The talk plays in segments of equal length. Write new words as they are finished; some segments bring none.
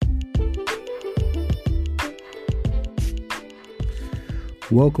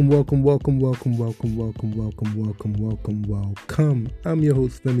Welcome, welcome, welcome, welcome, welcome, welcome, welcome, welcome, welcome, welcome. I'm your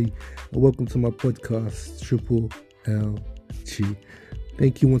host, Femi, and welcome to my podcast, Triple LG.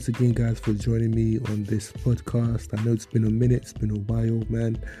 Thank you once again, guys, for joining me on this podcast. I know it's been a minute, it's been a while,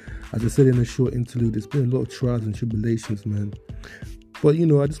 man. As I said in a short interlude, there's been a lot of trials and tribulations, man. But,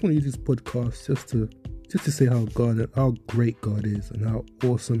 I just want to use this podcast just to say how great God is and how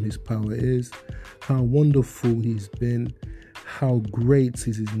awesome His power is, how wonderful He's been, how great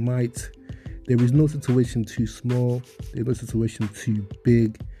is His might. There is no situation too small. There's no situation too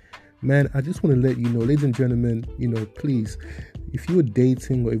big. Man, I just want to let you know, ladies and gentlemen, please, if you're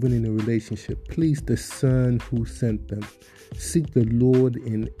dating or even in a relationship, please discern who sent them. Seek the Lord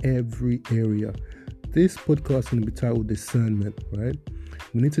in every area. This podcast is going to be titled Discernment, right?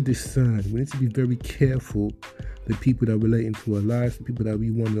 We need to discern. We need to be very careful the people that relate into our lives, the people that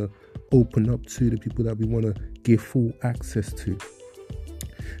we want to open up to, the people that we want to give full access to.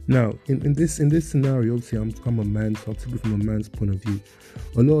 Now, in this scenario, obviously, I'm a man, so I'm speaking from a man's point of view.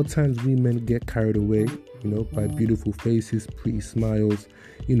 A lot of times we men get carried away, by beautiful faces, pretty smiles,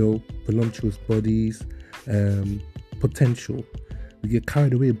 voluptuous bodies, potential. We get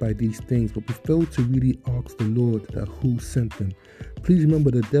carried away by these things, but we fail to really ask the Lord that who sent them. Please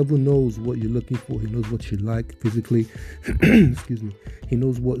remember, the devil knows what you're looking for. He knows what you like physically. Excuse me. He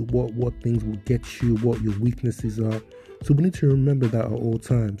knows what things will get you, what your weaknesses are. So we need to remember that at all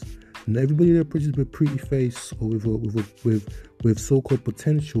times. And everybody that approaches with a pretty face or with so-called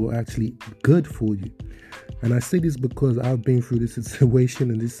potential are actually good for you. And I say this because I've been through this situation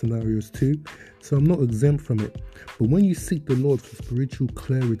and these scenarios too, so I'm not exempt from it. But when you seek the Lord for spiritual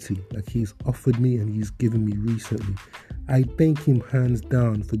clarity, like He's offered me and He's given me recently, I thank Him hands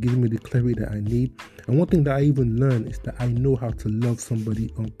down for giving me the clarity that I need. And one thing that I even learned is that I know how to love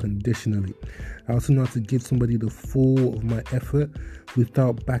somebody unconditionally. I also know how to give somebody the full of my effort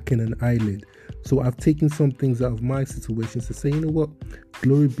without backing an eyelid. So I've taken some things out of my situations to say, you know what?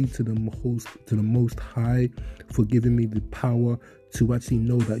 Glory be to the Most High for giving me the power to actually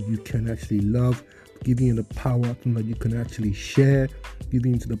know that you can actually love, giving you the power to know that you can actually share,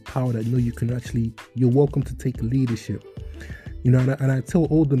 giving you the power that know you can actually, you're welcome to take leadership. And I tell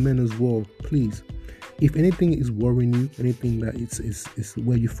all the men as well, please, if anything is worrying you, anything that is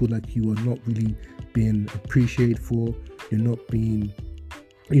where you feel like you are not really being appreciated for, you're not being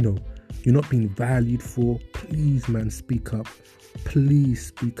valued for, please, man, speak up. Please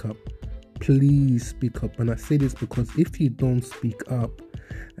speak up. Please speak up. And I say this because if you don't speak up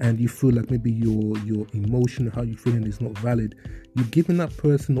and you feel like maybe your emotion, how you're feeling is not valid, you're giving that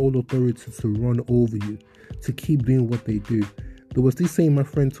person all authority to run over you, to keep doing what they do. There was this saying my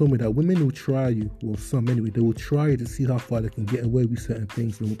friend told me that women will try you, well, some anyway, they will try you to see how far they can get away with certain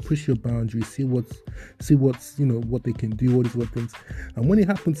things. They will push your boundaries, see what's what they can do, all these other things. And when it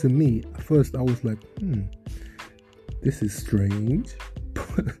happened to me, at first I was like, this is strange.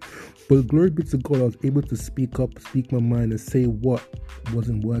 But glory be to God, I was able to speak up, speak my mind, and say what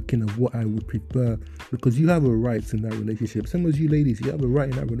wasn't working and what I would prefer. Because you have a right in that relationship. Same as you ladies, you have a right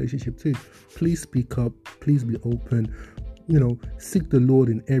in that relationship too. Please speak up. Please be open. Seek the Lord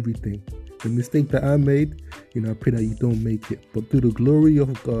in everything. The mistake that I made, I pray that you don't make it. But through the glory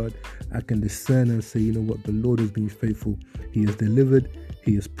of God, I can discern and say, you know what, the Lord has been faithful. He has delivered.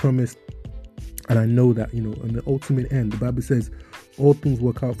 He has promised. And I know that, on the ultimate end, the Bible says, all things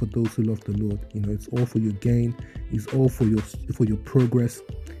work out for those who love the Lord. It's all for your gain. It's all for your progress.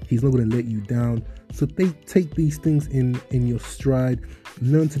 He's not going to let you down. So take these things in your stride.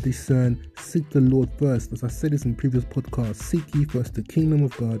 Learn to discern. Seek the Lord first. As I said this in previous podcasts, seek ye first the kingdom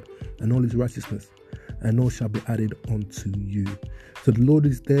of God and all His righteousness, and all shall be added unto you. So the Lord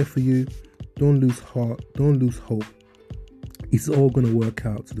is there for you. Don't lose heart. Don't lose hope. It's all going to work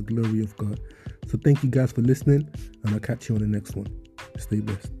out to the glory of God. So thank you guys for listening, and I'll catch you on the next one. Stay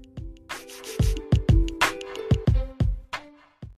blessed.